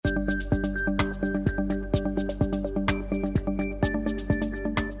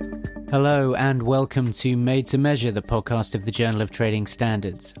Hello and welcome to Made to Measure, the podcast of the Journal of Trading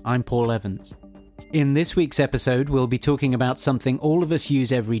Standards. I'm Paul Evans. In this week's episode, we'll be talking about something all of us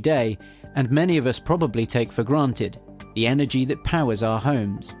use every day, and many of us probably take for granted: the energy that powers our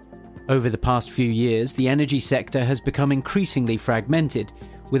homes. Over the past few years, the energy sector has become increasingly fragmented,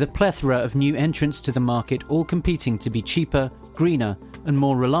 with a plethora of new entrants to the market all competing to be cheaper, greener, and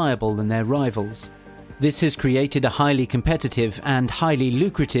more reliable than their rivals. This has created a highly competitive and highly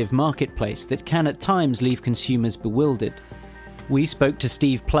lucrative marketplace that can at times leave consumers bewildered. We spoke to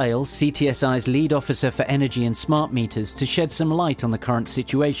Steve Plale, CTSI's lead officer for energy and smart meters, to shed some light on the current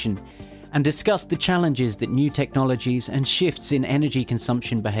situation and discuss the challenges that new technologies and shifts in energy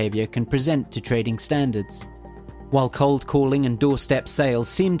consumption behaviour can present to trading standards. While cold calling and doorstep sales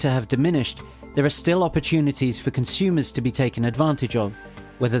seem to have diminished, there are still opportunities for consumers to be taken advantage of,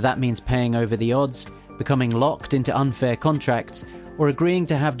 whether that means paying over the odds, becoming locked into unfair contracts, or agreeing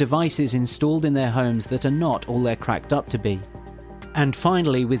to have devices installed in their homes that are not all they're cracked up to be. And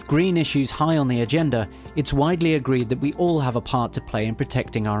finally, with green issues high on the agenda, it's widely agreed that we all have a part to play in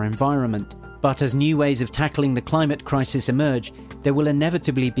protecting our environment. But as new ways of tackling the climate crisis emerge, there will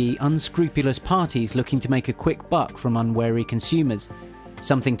inevitably be unscrupulous parties looking to make a quick buck from unwary consumers,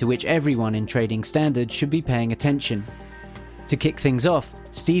 something to which everyone in trading standards should be paying attention. To kick things off,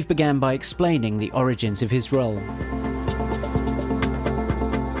 Steve began by explaining the origins of his role.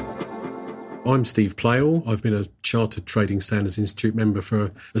 I'm Steve Plale. I've been a Chartered Trading Standards Institute member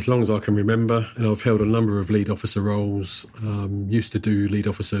for as long as I can remember, and I've held a number of lead officer roles. Used to do lead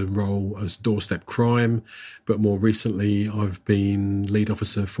officer role as doorstep crime, but more recently I've been lead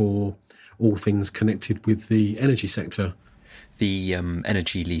officer for all things connected with the energy sector. The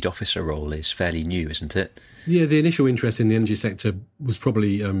energy lead officer role is fairly new, isn't it? Yeah, the initial interest in the energy sector was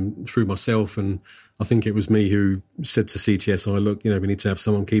probably through myself, and I think it was me who said to CTSI, look, we need to have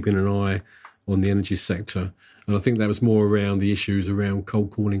someone keeping an eye on the energy sector. And I think that was more around the issues around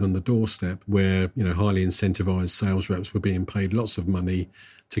cold calling on the doorstep, where, highly incentivised sales reps were being paid lots of money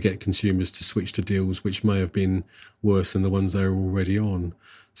to get consumers to switch to deals which may have been worse than the ones they were already on.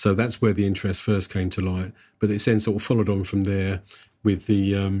 So that's where the interest first came to light. But it's then sort of followed on from there with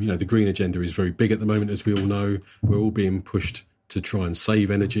the, the green agenda is very big at the moment, as we all know. We're all being pushed to try and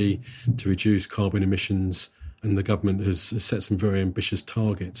save energy, to reduce carbon emissions, and the government has set some very ambitious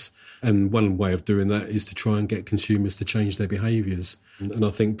targets. And one way of doing that is to try and get consumers to change their behaviours. And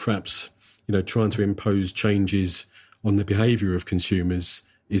I think perhaps, trying to impose changes on the behaviour of consumers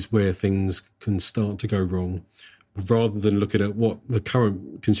is where things can start to go wrong. Rather than looking at what the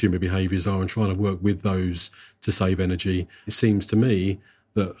current consumer behaviours are and trying to work with those to save energy, it seems to me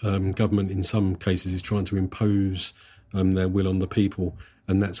that government in some cases is trying to impose their will on the people,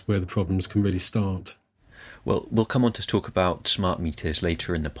 and that's where the problems can really start. Well, we'll come on to talk about smart meters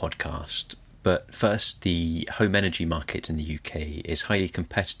later in the podcast. But first, the home energy market in the UK is highly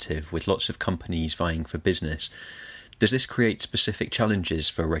competitive, with lots of companies vying for business. Does this create specific challenges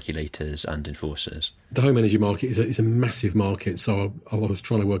for regulators and enforcers? The home energy market is a massive market. So I was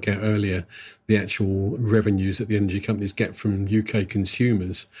trying to work out earlier the actual revenues that the energy companies get from UK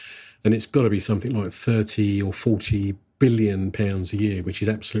consumers. And it's got to be something like 30 or 40 billion pounds a year, which is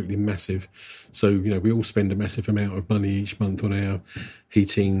absolutely massive. So, we all spend a massive amount of money each month on our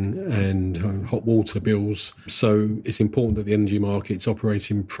heating and hot water bills. So it's important that the energy market's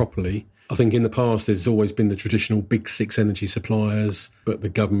operating properly. I think in the past there's always been the traditional big six energy suppliers, but the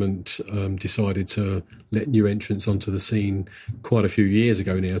government decided to let new entrants onto the scene quite a few years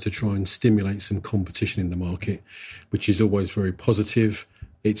ago now to try and stimulate some competition in the market, which is always very positive.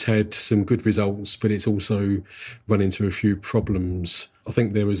 It's had some good results, but it's also run into a few problems. I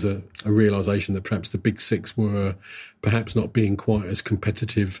think there was a realisation that perhaps the big six were perhaps not being quite as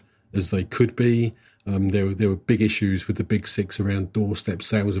competitive as they could be. There were big issues with the big six around doorstep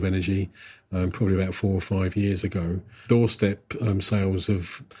sales of energy, probably about 4 or 5 years ago. Doorstep sales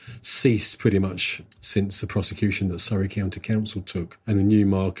have ceased pretty much since the prosecution that Surrey County Council took, and the new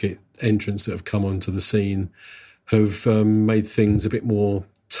market entrants that have come onto the scene have made things a bit more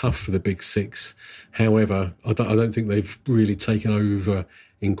tough for the big six. However, I don't think they've really taken over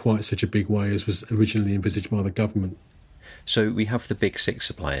in quite such a big way as was originally envisaged by the government. So we have the big six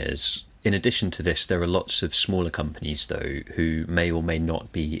suppliers. In addition to this, there are lots of smaller companies, though, who may or may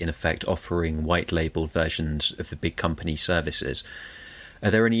not be, in effect, offering white-labelled versions of the big company services.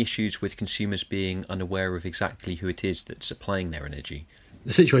 Are there any issues with consumers being unaware of exactly who it is that's supplying their energy?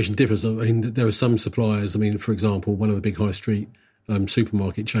 The situation differs. I mean, there are some suppliers. I mean, for example, one of the big high street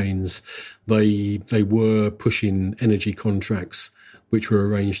supermarket chains, they were pushing energy contracts which were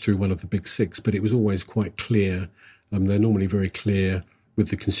arranged through one of the big six, but it was always quite clear. They're normally very clear with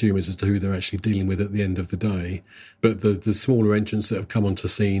the consumers as to who they're actually dealing with at the end of the day. But the smaller entrants that have come onto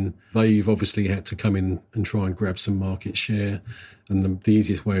scene, they've obviously had to come in and try and grab some market share. And the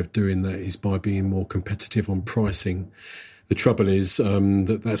easiest way of doing that is by being more competitive on pricing. The trouble is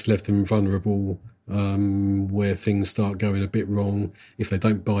that's left them vulnerable where things start going a bit wrong. If they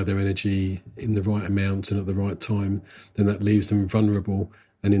don't buy their energy in the right amount and at the right time, then that leaves them vulnerable.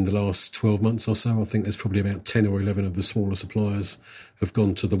 And in the last 12 months or so, I think there's probably about 10 or 11 of the smaller suppliers have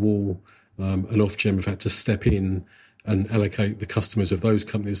gone to the wall, and Ofgem have had to step in and allocate the customers of those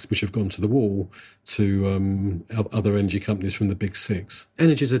companies which have gone to the wall to other energy companies from the big six.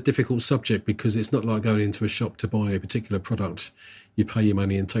 Energy is a difficult subject because it's not like going into a shop to buy a particular product. You pay your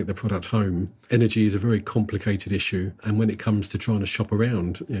money and take the product home. Energy is a very complicated issue, and when it comes to trying to shop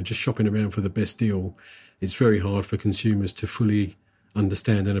around, just shopping around for the best deal, it's very hard for consumers to fully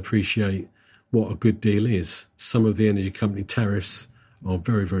understand and appreciate what a good deal is. Some of the energy company tariffs are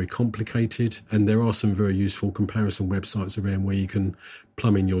very, very complicated, and there are some very useful comparison websites around where you can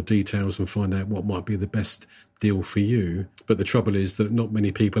plumb in your details and find out what might be the best deal for you. But the trouble is that not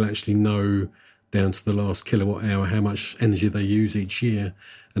many people actually know down to the last kilowatt hour how much energy they use each year,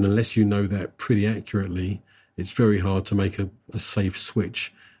 and unless you know that pretty accurately, it's very hard to make a safe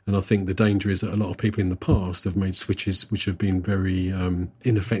switch. And I think the danger is that a lot of people in the past have made switches which have been very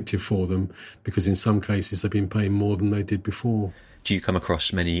ineffective for them, because in some cases they've been paying more than they did before. Do you come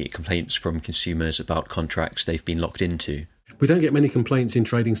across many complaints from consumers about contracts they've been locked into? We don't get many complaints in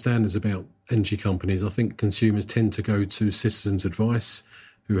trading standards about energy companies. I think consumers tend to go to Citizens Advice,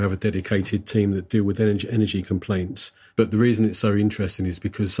 who have a dedicated team that deal with energy complaints. But the reason it's so interesting is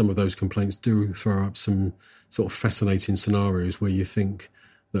because some of those complaints do throw up some sort of fascinating scenarios where you think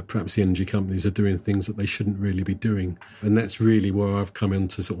that perhaps the energy companies are doing things that they shouldn't really be doing. And that's really where I've come in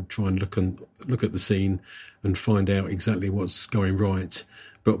to sort of try and look at the scene and find out exactly what's going right,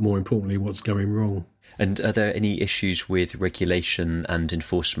 but more importantly, what's going wrong. And are there any issues with regulation and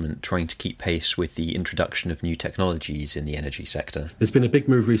enforcement trying to keep pace with the introduction of new technologies in the energy sector? There's been a big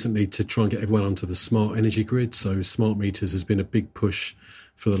move recently to try and get everyone onto the smart energy grid. So smart meters has been a big push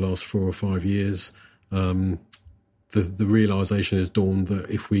for the last 4 or 5 years. The realisation has dawned that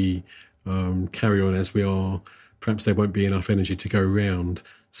if we carry on as we are, perhaps there won't be enough energy to go around.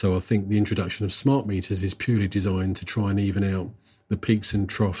 So I think the introduction of smart meters is purely designed to try and even out the peaks and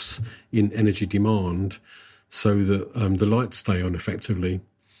troughs in energy demand so that the lights stay on effectively.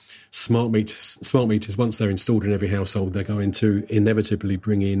 Smart meters, once they're installed in every household, they're going to inevitably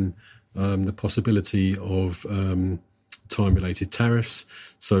bring in the possibility of time-related tariffs.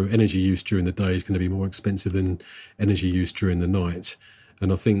 So energy use during the day is going to be more expensive than energy use during the night.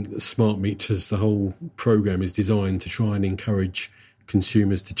 And I think smart meters, the whole program is designed to try and encourage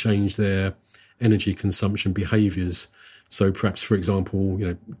consumers to change their energy consumption behaviours. So perhaps, for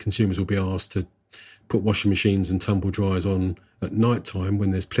example, consumers will be asked to put washing machines and tumble dryers on at night time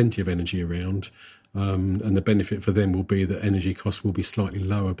when there's plenty of energy around. And the benefit for them will be that energy costs will be slightly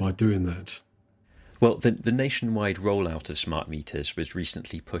lower by doing that. Well, the nationwide rollout of smart meters was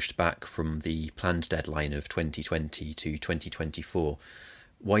recently pushed back from the planned deadline of 2020 to 2024.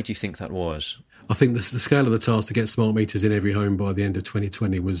 Why do you think that was? I think the scale of the task to get smart meters in every home by the end of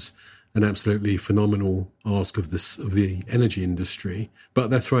 2020 was an absolutely phenomenal ask of the energy industry. But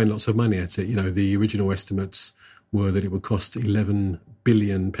they're throwing lots of money at it. The original estimates were that it would cost £11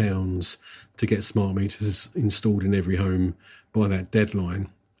 billion to get smart meters installed in every home by that deadline.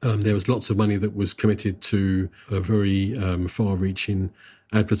 There was lots of money that was committed to a very far-reaching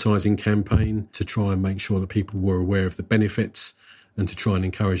advertising campaign to try and make sure that people were aware of the benefits and to try and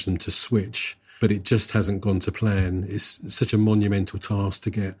encourage them to switch. But it just hasn't gone to plan. It's such a monumental task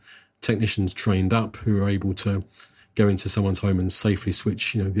to get technicians trained up who are able to go into someone's home and safely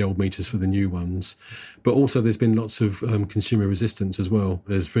switch, the old meters for the new ones. But also there's been lots of consumer resistance as well.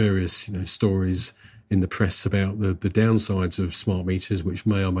 There's various, stories in the press about the downsides of smart meters, which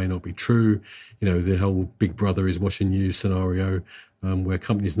may or may not be true. The whole Big Brother is watching you scenario, where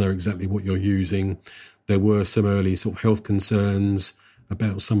companies know exactly what you're using. There were some early sort of health concerns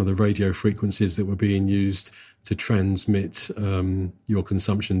about some of the radio frequencies that were being used to transmit your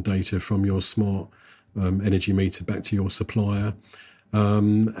consumption data from your smart energy meter back to your supplier.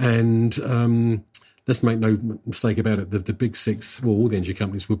 Let's make no mistake about it, the big six, all the energy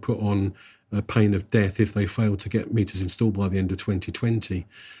companies were put on a pain of death if they failed to get meters installed by the end of 2020.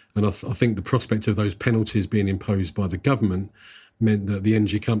 And I think the prospect of those penalties being imposed by the government meant that the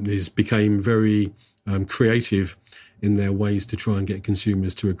energy companies became very creative in their ways to try and get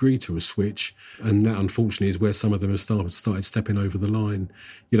consumers to agree to a switch. And that, unfortunately, is where some of them have started stepping over the line.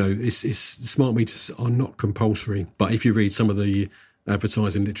 Smart meters are not compulsory. But if you read some of the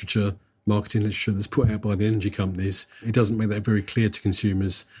advertising literature, marketing literature that's put out by the energy companies, it doesn't make that very clear to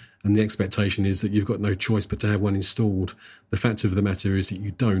consumers, and the expectation is that you've got no choice but to have one installed. The fact of the matter is that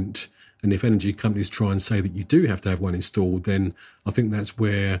you don't, and if energy companies try and say that you do have to have one installed, then I think that's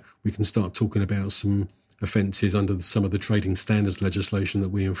where we can start talking about some offences under some of the trading standards legislation that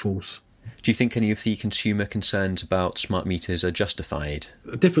we enforce. Do you think any of the consumer concerns about smart meters are justified?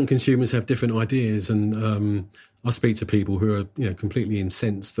 Different consumers have different ideas, and I speak to people who are completely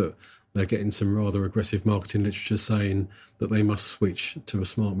incensed that they're getting some rather aggressive marketing literature saying that they must switch to a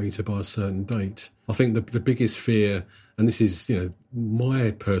smart meter by a certain date. I think the biggest fear, and this is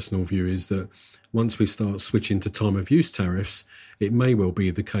my personal view, is that once we start switching to time of use tariffs, it may well be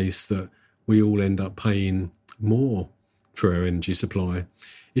the case that we all end up paying more for our energy supply.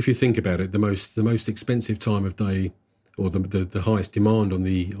 If you think about it, the most expensive time of day, or the highest demand on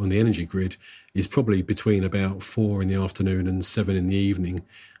the energy grid, is probably between about 4 in the afternoon and 7 in the evening,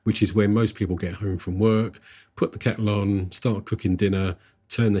 which is when most people get home from work, put the kettle on, start cooking dinner,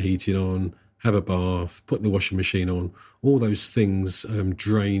 turn the heating on, have a bath, put the washing machine on. All those things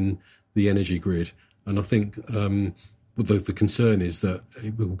drain the energy grid. And I think the concern is that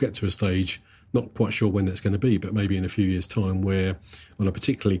it will get to a stage, not quite sure when that's going to be, but maybe in a few years' time, where on a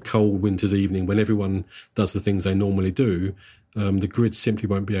particularly cold winter's evening, when everyone does the things they normally do, the grid simply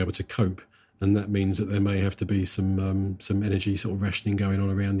won't be able to cope. And that means that there may have to be some energy sort of rationing going on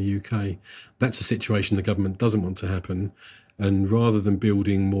around the UK. That's a situation the government doesn't want to happen. And rather than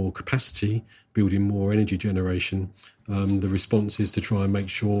building more capacity, building more energy generation, the response is to try and make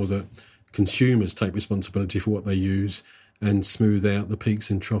sure that consumers take responsibility for what they use and smooth out the peaks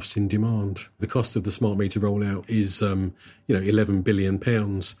and troughs in demand. The cost of the smart meter rollout is, £11 billion.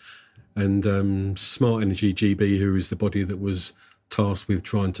 And Smart Energy GB, who is the body that was tasked with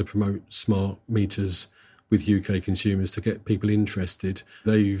trying to promote smart meters with UK consumers to get people interested,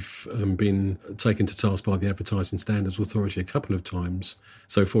 they've been taken to task by the Advertising Standards Authority a couple of times.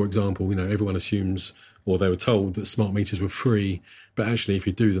 So, for example, everyone assumes, or they were told, that smart meters were free, but actually, if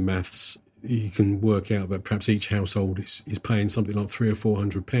you do the maths, you can work out that perhaps each household is paying something like £300 or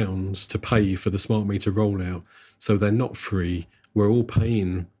 £400 to pay for the smart meter rollout. So they're not free. We're all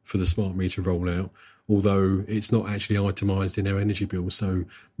paying for the smart meter rollout, although it's not actually itemised in our energy bills. So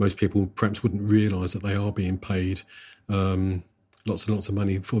most people perhaps wouldn't realise that they are being paid lots and lots of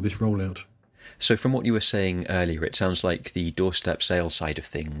money for this rollout. So from what you were saying earlier, it sounds like the doorstep sales side of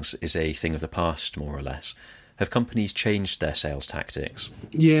things is a thing of the past, more or less. Have companies changed their sales tactics?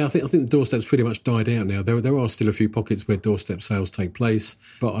 Yeah, I think the doorstep's pretty much died out now. There are still a few pockets where doorstep sales take place,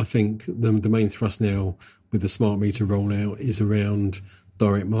 but I think the main thrust now with the smart meter rollout is around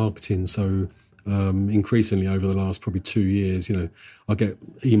direct marketing. So increasingly over the last probably 2 years, I get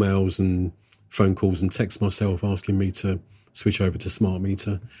emails and phone calls and texts myself asking me to switch over to smart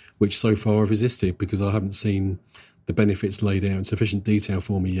meter, which so far I've resisted because I haven't seen the benefits laid out in sufficient detail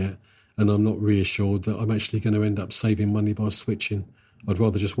for me yet. And I'm not reassured that I'm actually going to end up saving money by switching. I'd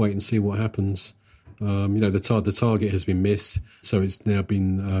rather just wait and see what happens. The target has been missed, so it's now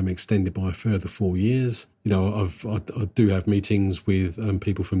been extended by a further 4 years. I do have meetings with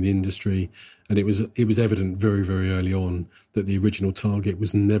people from the industry, and it was evident very, very early on that the original target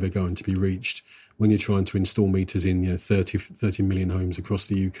was never going to be reached. When you're trying to install meters in 30 million homes across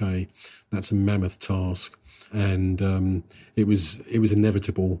the UK, that's a mammoth task, and it was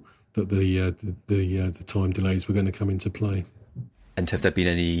inevitable that the time delays were going to come into play. And have there been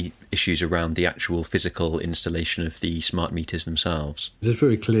any issues around the actual physical installation of the smart meters themselves? There's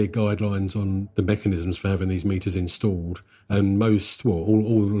very clear guidelines on the mechanisms for having these meters installed, and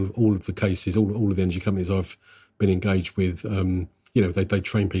all of the cases, all of the energy companies I've been engaged with, they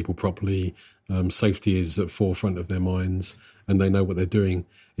train people properly. Safety is at forefront of their minds, and they know what they're doing.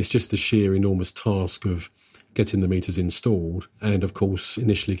 It's just the sheer enormous task of getting the meters installed, and of course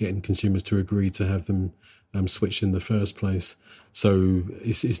initially getting consumers to agree to have them switched in the first place. So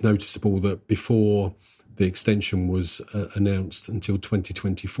it's noticeable that before the extension was announced until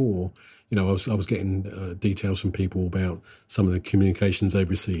 2024, I was getting details from people about some of the communications they've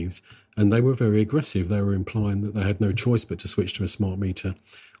received, and they were very aggressive. They were implying that they had no choice but to switch to a smart meter,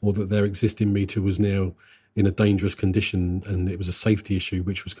 or that their existing meter was now in a dangerous condition and it was a safety issue,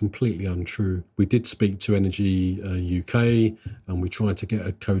 which was completely untrue. We did speak to Energy UK, and we tried to get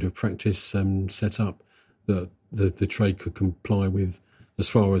a code of practice set up that the trade could comply with as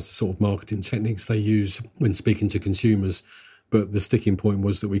far as the sort of marketing techniques they use when speaking to consumers. But the sticking point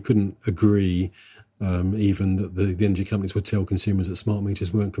was that we couldn't agree even that the energy companies would tell consumers that smart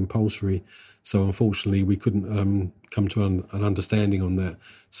meters weren't compulsory. So unfortunately, we couldn't come to an understanding on that.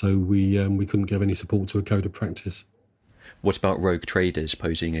 So we couldn't give any support to a code of practice. What about rogue traders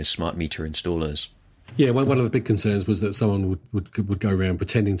posing as smart meter installers? Yeah, one of the big concerns was that someone would go around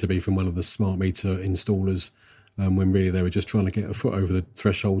pretending to be from one of the smart meter installers, when really they were just trying to get a foot over the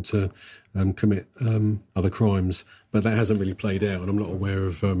threshold to commit other crimes. But that hasn't really played out, and I'm not aware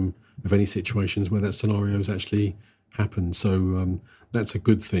of any situations where that scenario has actually happened. So that's a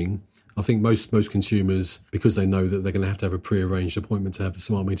good thing. I think most consumers, because they know that they're going to have a pre-arranged appointment to have the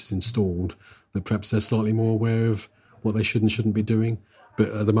smart meters installed, that perhaps they're slightly more aware of what they should and shouldn't be doing. But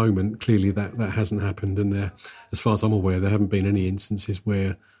at the moment, clearly that hasn't happened. And as far as I'm aware, there haven't been any instances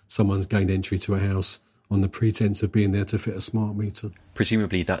where someone's gained entry to a house on the pretense of being there to fit a smart meter.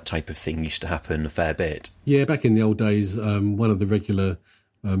 Presumably that type of thing used to happen a fair bit. Yeah, back in the old days, one of the regular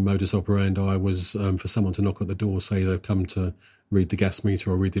modus operandi was for someone to knock at the door, say they've come to read the gas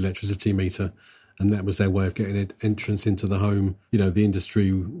meter or read the electricity meter, and that was their way of getting entrance into the home. You know, the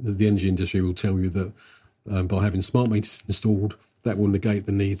energy industry will tell you that by having smart meters installed, that will negate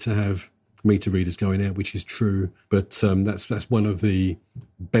the need to have meter readers going out, which is true. But that's one of the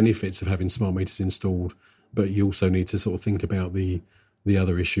benefits of having smart meters installed. But you also need to sort of think about the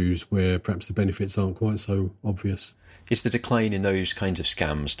other issues where perhaps the benefits aren't quite so obvious. Is the decline in those kinds of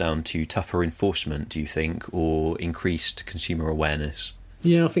scams down to tougher enforcement, do you think, or increased consumer awareness?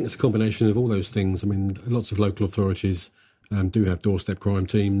 Yeah, I think it's a combination of all those things. I mean, lots of local authorities do have doorstep crime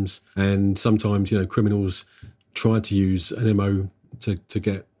teams, and sometimes, criminals try to use an MO to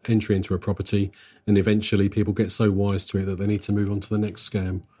get entry into a property, and eventually people get so wise to it that they need to move on to the next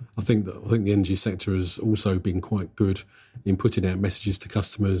scam. I think the energy sector has also been quite good in putting out messages to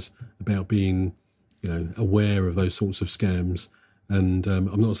customers about being, aware of those sorts of scams. And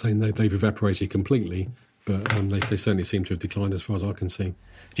I'm not saying they've evaporated completely, but they certainly seem to have declined as far as I can see.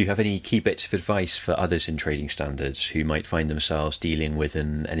 Do you have any key bits of advice for others in trading standards who might find themselves dealing with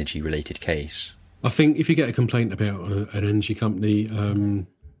an energy-related case? I think if you get a complaint about an energy company,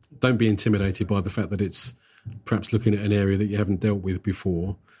 don't be intimidated by the fact that it's perhaps looking at an area that you haven't dealt with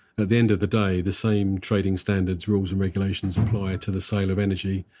before. At the end of the day, the same trading standards, rules and regulations apply to the sale of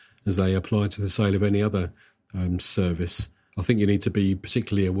energy as they apply to the sale of any other service. I think you need to be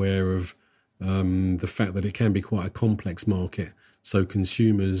particularly aware of the fact that it can be quite a complex market. So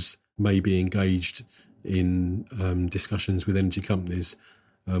consumers may be engaged in discussions with energy companies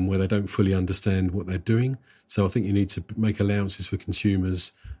where they don't fully understand what they're doing. So I think you need to make allowances for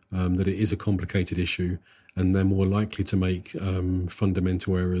consumers that it is a complicated issue, and they're more likely to make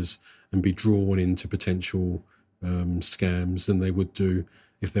fundamental errors and be drawn into potential scams than they would do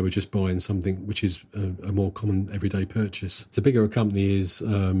if they were just buying something which is a more common everyday purchase. The bigger a company is,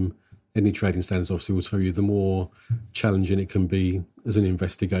 any trading standards officer will tell you the more challenging it can be as an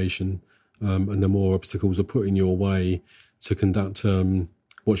investigation, and the more obstacles are put in your way to conduct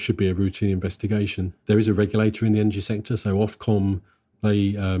what should be a routine investigation. There is a regulator in the energy sector, so Ofcom,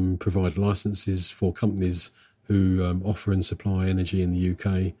 they provide licences for companies who offer and supply energy in the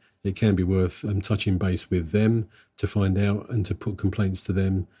UK. It can be worth touching base with them to find out and to put complaints to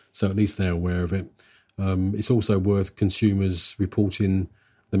them, so at least they're aware of it. It's also worth consumers reporting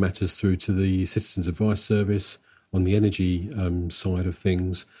the matters through to the Citizens Advice Service on the energy side of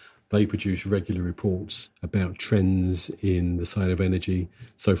things. They produce regular reports about trends in the sale of energy.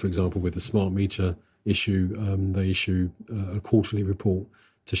 So, for example, with the smart meter issue, they issue a quarterly report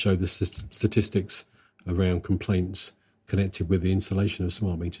to show the statistics around complaints connected with the installation of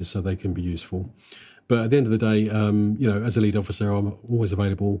smart meters, so they can be useful. But at the end of the day, as a lead officer, I'm always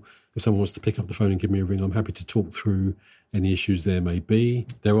available. If someone wants to pick up the phone and give me a ring, I'm happy to talk through any issues there may be.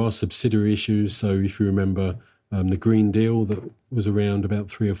 There are subsidiary issues. So if you remember the Green Deal that was around about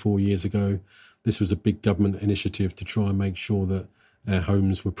 3 or 4 years ago, this was a big government initiative to try and make sure that our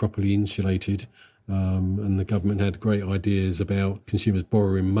homes were properly insulated. And the government had great ideas about consumers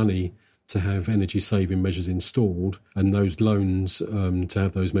borrowing money to have energy-saving measures installed, and those loans to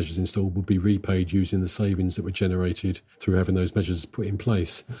have those measures installed would be repaid using the savings that were generated through having those measures put in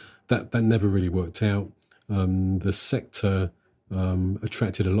place. That never really worked out. The sector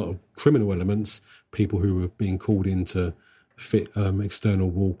attracted a lot of criminal elements, people who were being called in to fit external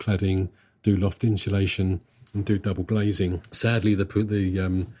wall cladding, do loft insulation, and do double glazing. Sadly,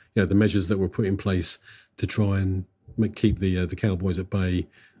 the measures that were put in place to try and keep the cowboys at bay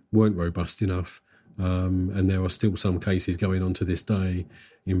weren't robust enough, and there are still some cases going on to this day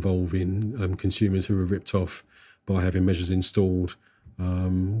involving consumers who were ripped off by having measures installed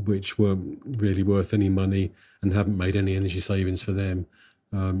which weren't really worth any money and haven't made any energy savings for them.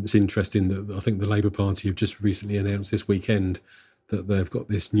 It's interesting that I think the Labour Party have just recently announced this weekend that they've got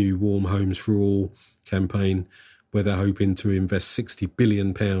this new Warm Homes for All campaign where they're hoping to invest £60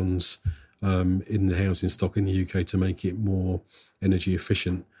 billion in the housing stock in the UK to make it more energy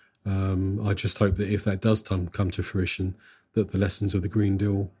efficient. I just hope that if that does come to fruition, that the lessons of the Green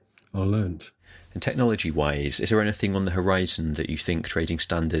Deal are learnt. And technology-wise, is there anything on the horizon that you think trading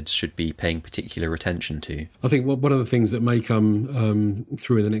standards should be paying particular attention to? I think one of the things that may come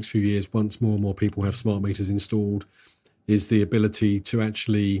through in the next few years, once more and more people have smart meters installed, is the ability to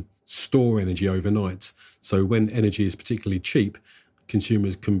actually store energy overnight. So when energy is particularly cheap,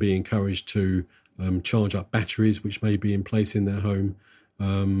 consumers can be encouraged to charge up batteries, which may be in place in their home.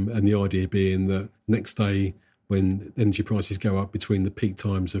 And the idea being that next day, when energy prices go up between the peak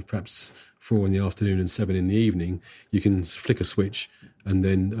times of perhaps 4 in the afternoon and 7 in the evening, you can flick a switch and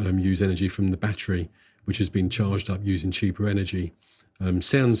then use energy from the battery, which has been charged up using cheaper energy.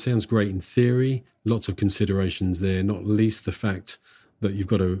 Sounds great in theory. Lots of considerations there, not least the fact that you've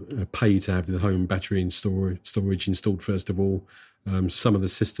got to pay to have the home battery and storage installed first of all. Some of the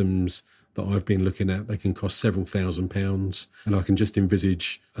systems that I've been looking at, they can cost several £1,000s, and I can just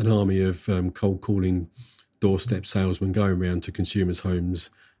envisage an army of cold calling doorstep salesmen going around to consumers' homes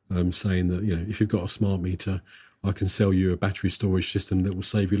saying that, if you've got a smart meter, I can sell you a battery storage system that will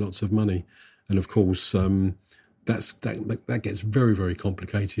save you lots of money. And of course, that gets very, very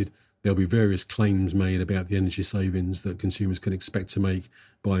complicated. There'll be various claims made about the energy savings that consumers can expect to make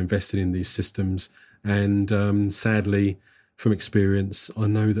by investing in these systems. And sadly, from experience, I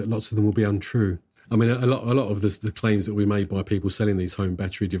know that lots of them will be untrue. I mean, a lot of the claims that we made by people selling these home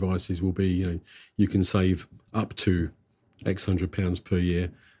battery devices will be, you can save up to X £100 per year.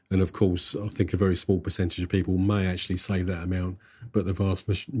 And of course, I think a very small percentage of people may actually save that amount, but the vast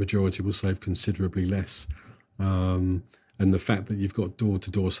majority will save considerably less. And the fact that you've got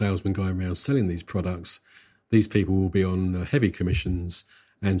door-to-door salesmen going around selling these products, these people will be on heavy commissions.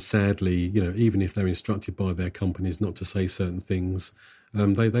 And sadly, even if they're instructed by their companies not to say certain things,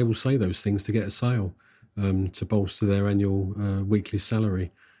 they will say those things to get a sale, to bolster their annual weekly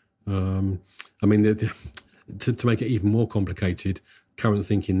salary. To make it even more complicated, current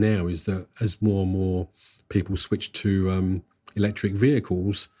thinking now is that as more and more people switch to electric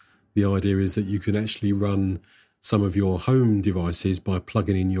vehicles, the idea is that you can actually run some of your home devices by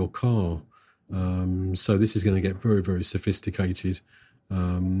plugging in your car. So this is going to get very, very sophisticated.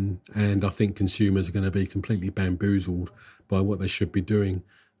 And I think consumers are going to be completely bamboozled by what they should be doing.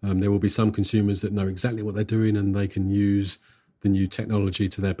 There will be some consumers that know exactly what they're doing and they can use the new technology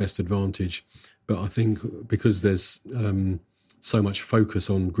to their best advantage. But I think because there's so much focus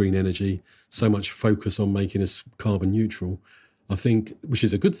on green energy, so much focus on making us carbon neutral, I think, which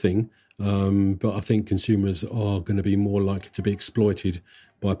is a good thing, but I think consumers are going to be more likely to be exploited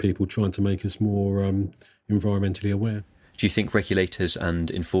by people trying to make us more environmentally aware. Do you think regulators and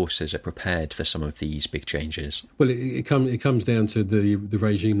enforcers are prepared for some of these big changes? Well, it comes down to the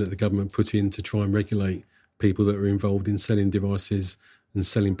regime that the government put in to try and regulate people that are involved in selling devices and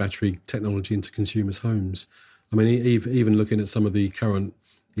selling battery technology into consumers' homes. I mean, even looking at some of the current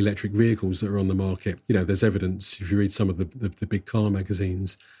electric vehicles that are on the market, there's evidence, if you read some of the big car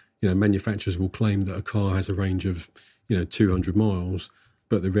magazines, manufacturers will claim that a car has a range of, 200 miles,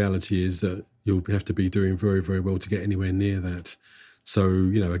 but the reality is that you'll have to be doing very, very well to get anywhere near that.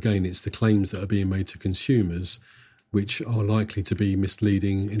 So, again, it's the claims that are being made to consumers which are likely to be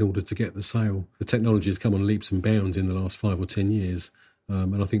misleading in order to get the sale. The technology has come on leaps and bounds in the last 5 or 10 years.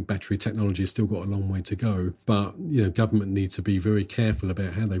 And I think battery technology has still got a long way to go. But, government needs to be very careful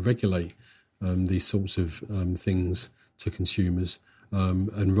about how they regulate these sorts of things to consumers.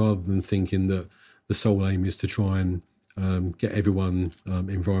 And rather than thinking that the sole aim is to try and get everyone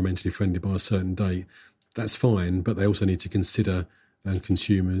environmentally friendly by a certain date, that's fine. But they also need to consider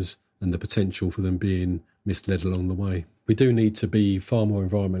consumers and the potential for them being misled along the way. We do need to be far more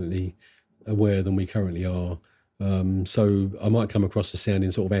environmentally aware than we currently are. So I might come across as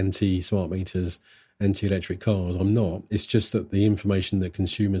sounding sort of anti-smart meters, anti-electric cars. I'm not. It's just that the information that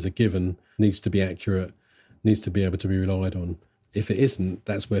consumers are given needs to be accurate, needs to be able to be relied on. If it isn't,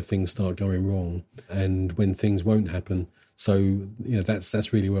 that's where things start going wrong and when things won't happen. So,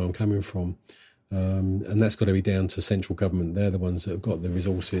 that's really where I'm coming from. And that's got to be down to central government. They're the ones that have got the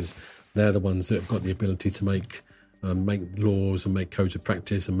resources. They're the ones that have got the ability to make laws and make codes of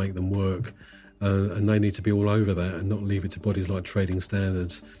practice and make them work. And they need to be all over that and not leave it to bodies like Trading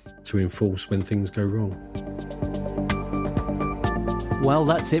Standards to enforce when things go wrong. Well,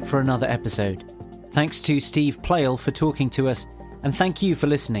 that's it for another episode. Thanks to Steve Plale for talking to us, and thank you for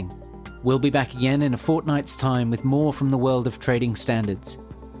listening. We'll be back again in a fortnight's time with more from the world of trading standards.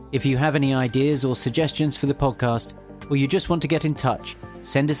 If you have any ideas or suggestions for the podcast, or you just want to get in touch,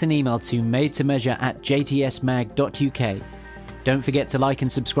 send us an email to madetomeasure@jtsmag.uk. Don't forget to like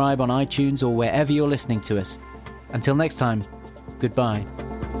and subscribe on iTunes or wherever you're listening to us. Until next time, goodbye.